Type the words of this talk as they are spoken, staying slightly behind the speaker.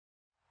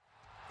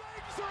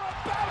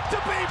to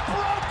be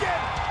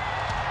broken.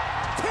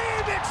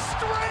 Team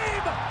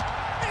Extreme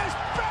is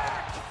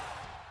back.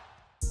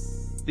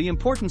 The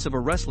importance of a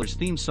wrestler's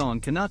theme song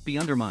cannot be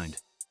undermined.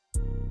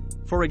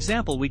 For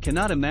example, we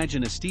cannot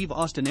imagine a Steve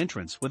Austin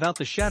entrance without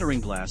the shattering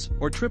glass,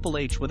 or Triple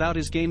H without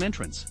his game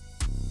entrance.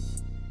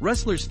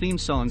 Wrestlers' theme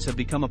songs have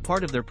become a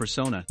part of their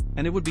persona,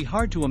 and it would be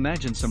hard to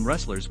imagine some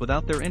wrestlers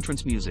without their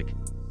entrance music.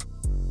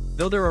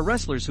 Though there are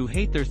wrestlers who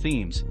hate their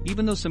themes,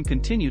 even though some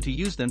continue to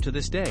use them to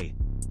this day.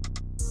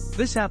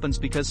 This happens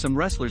because some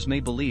wrestlers may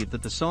believe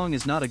that the song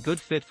is not a good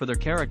fit for their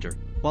character,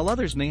 while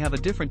others may have a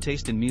different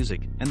taste in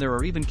music, and there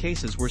are even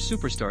cases where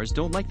superstars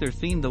don't like their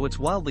theme though it's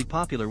wildly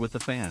popular with the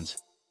fans.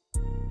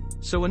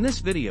 So in this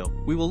video,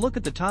 we will look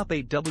at the top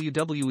 8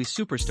 WWE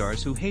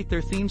superstars who hate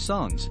their theme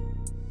songs.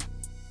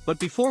 But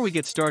before we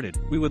get started,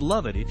 we would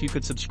love it if you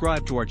could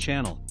subscribe to our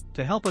channel,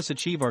 to help us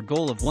achieve our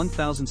goal of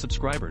 1,000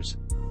 subscribers.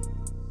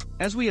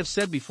 As we have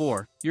said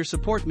before, your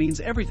support means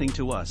everything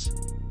to us.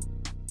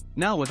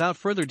 Now without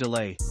further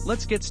delay,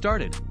 let's get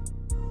started.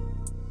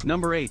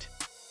 Number 8.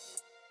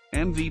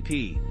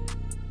 MVP.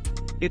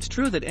 It's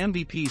true that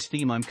MVP's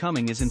theme "I'm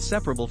Coming" is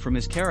inseparable from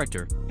his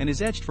character, and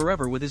is etched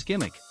forever with his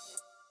gimmick.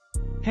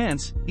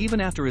 Hence,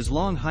 even after his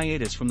long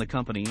hiatus from the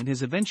company and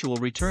his eventual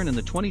return in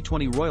the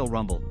 2020 Royal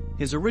Rumble,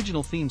 his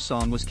original theme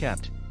song was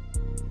kept.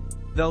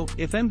 Though,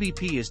 if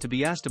MVP is to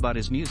be asked about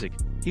his music,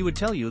 he would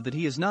tell you that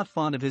he is not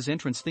fond of his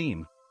entrance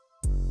theme.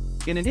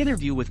 In an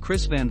interview with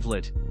Chris Van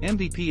Vliet,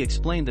 MVP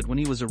explained that when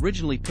he was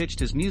originally pitched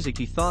his music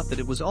he thought that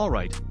it was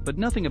alright, but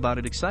nothing about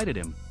it excited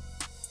him.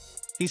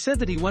 He said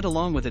that he went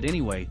along with it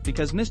anyway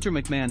because Mr.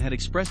 McMahon had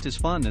expressed his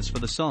fondness for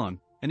the song,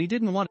 and he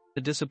didn't want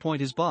to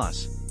disappoint his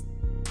boss.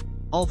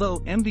 Although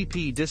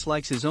MVP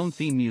dislikes his own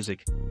theme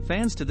music,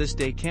 fans to this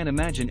day can't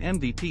imagine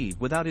MVP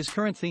without his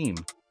current theme.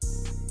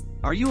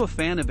 Are you a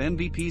fan of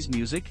MVP's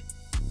music?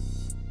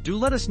 Do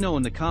let us know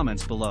in the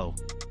comments below.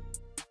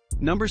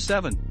 Number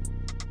 7.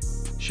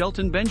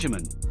 Shelton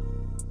Benjamin.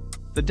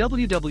 The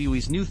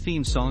WWE's new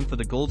theme song for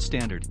the gold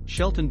standard,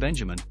 Shelton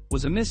Benjamin,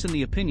 was a miss in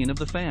the opinion of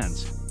the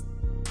fans.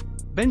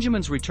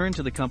 Benjamin's return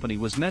to the company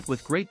was met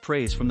with great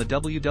praise from the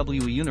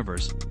WWE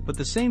Universe, but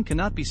the same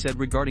cannot be said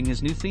regarding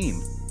his new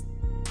theme.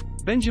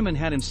 Benjamin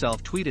had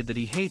himself tweeted that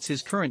he hates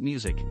his current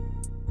music.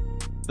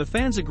 The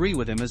fans agree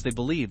with him as they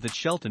believe that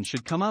Shelton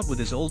should come out with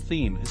his old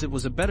theme as it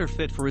was a better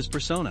fit for his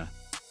persona.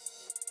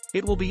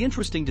 It will be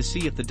interesting to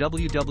see if the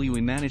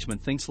WWE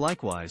management thinks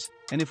likewise,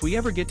 and if we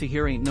ever get to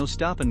hear "Ain't No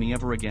Stoppin' Me"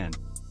 ever again.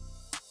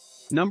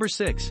 Number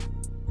 6.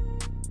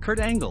 Kurt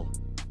Angle.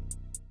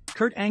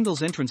 Kurt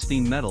Angle's entrance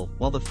theme "Metal"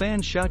 while the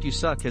fans shout "You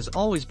Suck" has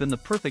always been the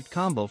perfect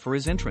combo for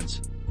his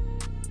entrance.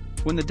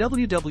 When the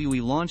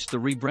WWE launched the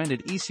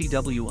rebranded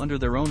ECW under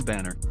their own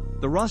banner,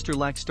 the roster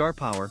lacked star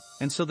power,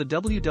 and so the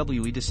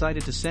WWE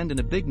decided to send in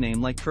a big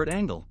name like Kurt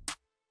Angle.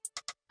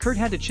 Kurt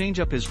had to change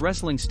up his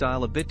wrestling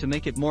style a bit to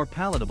make it more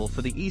palatable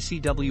for the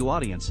ECW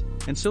audience,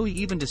 and so he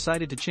even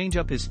decided to change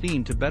up his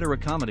theme to better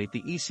accommodate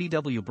the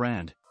ECW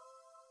brand.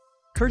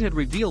 Kurt had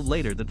revealed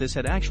later that this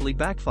had actually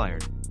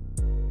backfired.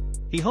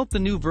 He hoped the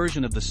new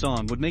version of the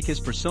song would make his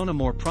persona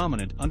more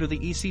prominent under the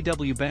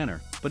ECW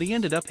banner, but he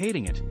ended up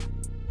hating it.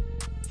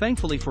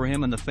 Thankfully for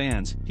him and the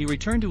fans, he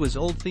returned to his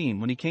old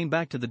theme when he came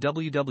back to the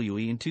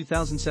WWE in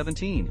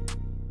 2017.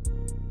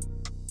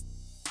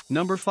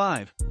 Number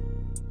 5.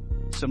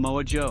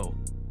 Samoa Joe.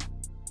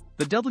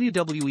 The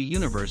WWE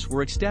Universe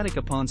were ecstatic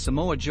upon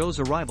Samoa Joe's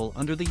arrival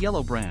under the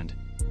Yellow brand.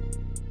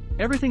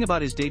 Everything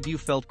about his debut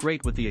felt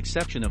great with the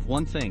exception of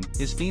one thing,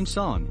 his theme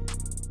song.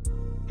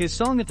 His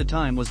song at the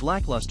time was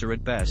lackluster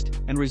at best,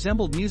 and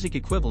resembled music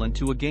equivalent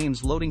to a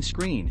game's loading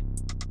screen.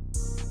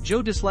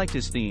 Joe disliked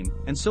his theme,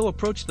 and so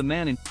approached the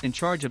man in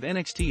charge of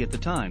NXT at the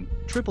time,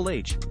 Triple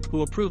H,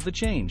 who approved the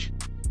change.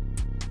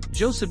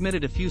 Joe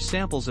submitted a few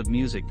samples of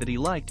music that he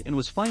liked and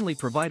was finally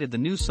provided the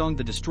new song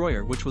 "The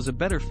Destroyer", which was a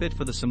better fit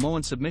for the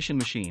Samoan submission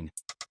machine.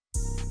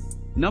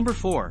 Number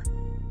 4.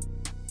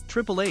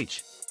 Triple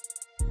H.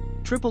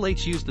 Triple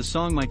H used the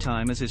song "My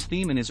Time" as his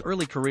theme in his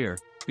early career,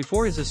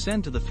 before his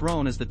ascent to the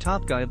throne as the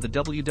top guy of the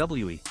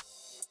WWE.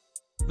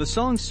 The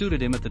song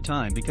suited him at the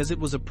time because it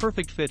was a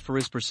perfect fit for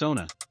his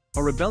persona,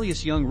 a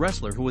rebellious young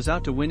wrestler who was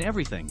out to win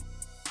everything.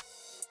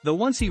 Though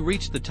once he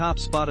reached the top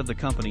spot of the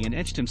company and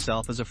etched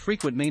himself as a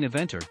frequent main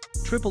eventer,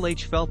 Triple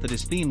H felt that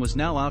his theme was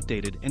now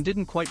outdated and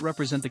didn't quite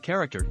represent the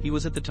character he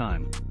was at the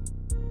time.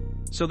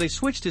 So they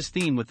switched his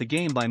theme with "The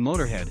Game" by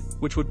Motorhead,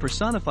 which would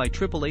personify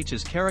Triple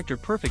H's character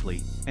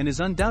perfectly, and is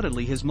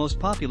undoubtedly his most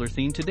popular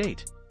theme to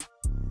date.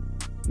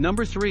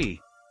 Number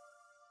 3.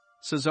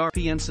 Cesaro.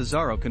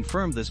 Cesaro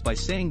confirmed this by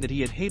saying that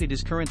he had hated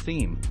his current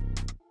theme.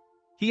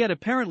 He had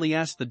apparently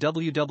asked the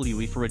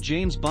WWE for a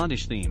James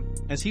Bondish theme,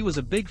 as he was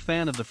a big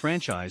fan of the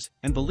franchise,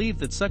 and believed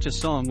that such a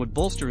song would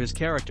bolster his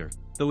character,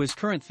 though his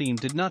current theme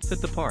did not fit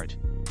the part.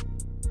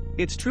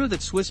 It's true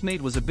that Swiss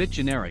Made was a bit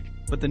generic,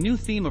 but the new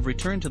theme of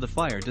Return to the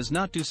Fire does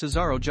not do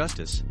Cesaro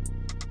justice.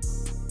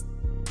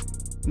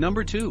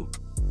 Number 2.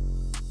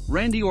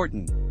 Randy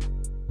Orton.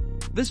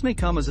 This may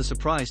come as a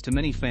surprise to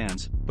many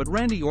fans, but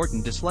Randy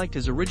Orton disliked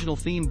his original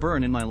theme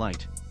 "Burn in My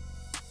Light."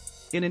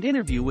 In an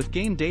interview with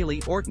Game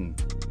Daily, Orton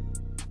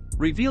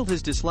revealed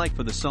his dislike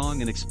for the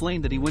song and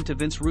explained that he went to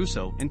Vince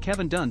Russo and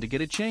Kevin Dunn to get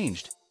it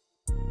changed.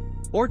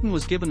 Orton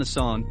was given the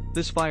song,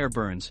 This Fire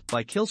Burns,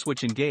 by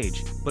Killswitch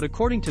Engage, but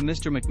according to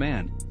Mr.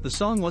 McMahon, the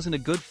song wasn't a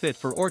good fit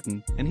for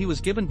Orton and he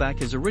was given back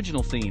his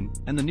original theme,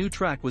 and the new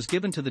track was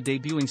given to the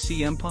debuting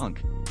CM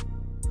Punk.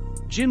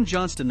 Jim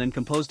Johnston then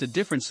composed a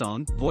different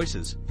song,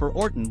 Voices, for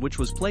Orton, which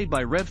was played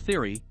by Rev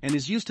Theory and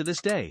is used to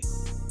this day.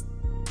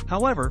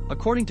 However,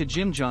 according to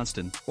Jim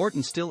Johnston,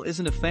 Orton still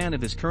isn't a fan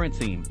of his current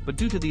theme, but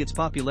due to its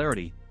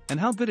popularity and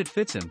how good it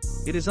fits him,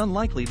 it is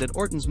unlikely that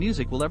Orton's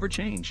music will ever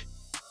change.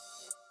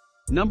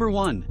 Number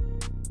 1.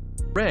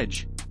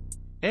 Edge.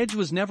 Edge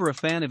was never a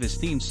fan of his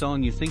theme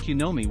song You Think You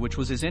Know Me, which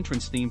was his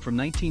entrance theme from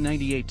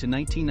 1998 to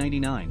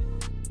 1999.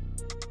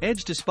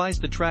 Edge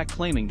despised the track,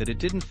 claiming that it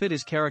didn't fit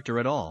his character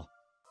at all.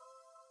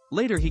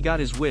 Later he got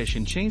his wish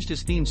and changed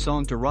his theme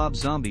song to Rob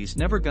Zombie's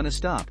Never Gonna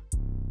Stop.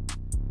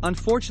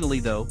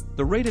 Unfortunately though,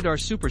 the Rated R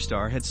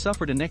superstar had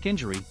suffered a neck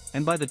injury,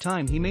 and by the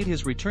time he made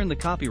his return the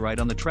copyright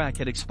on the track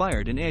had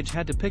expired and Edge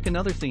had to pick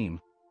another theme.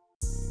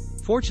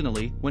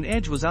 Fortunately, when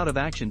Edge was out of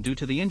action due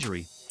to the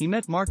injury, he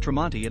met Mark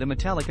Tremonti at a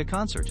Metallica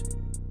concert.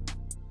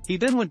 He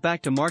then went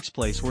back to Mark's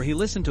place where he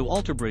listened to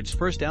Alter Bridge's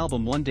first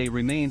album One Day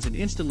Remains and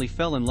instantly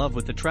fell in love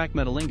with the track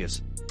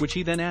Metalingus, which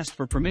he then asked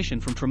for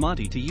permission from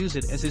Tremonti to use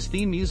it as his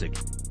theme music.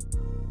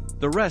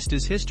 The rest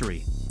is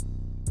history.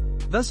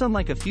 Thus,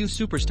 unlike a few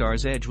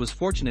superstars, Edge was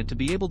fortunate to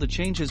be able to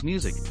change his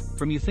music,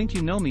 from You Think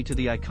You Know Me to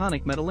the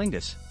iconic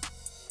Metalingus.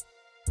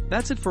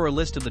 That's it for a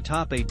list of the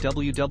top 8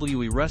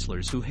 WWE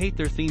wrestlers who hate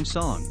their theme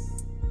song.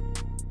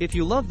 If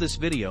you love this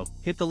video,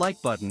 hit the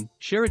like button,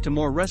 share it to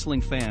more wrestling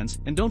fans,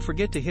 and don't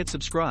forget to hit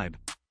subscribe.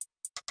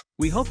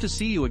 We hope to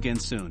see you again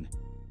soon.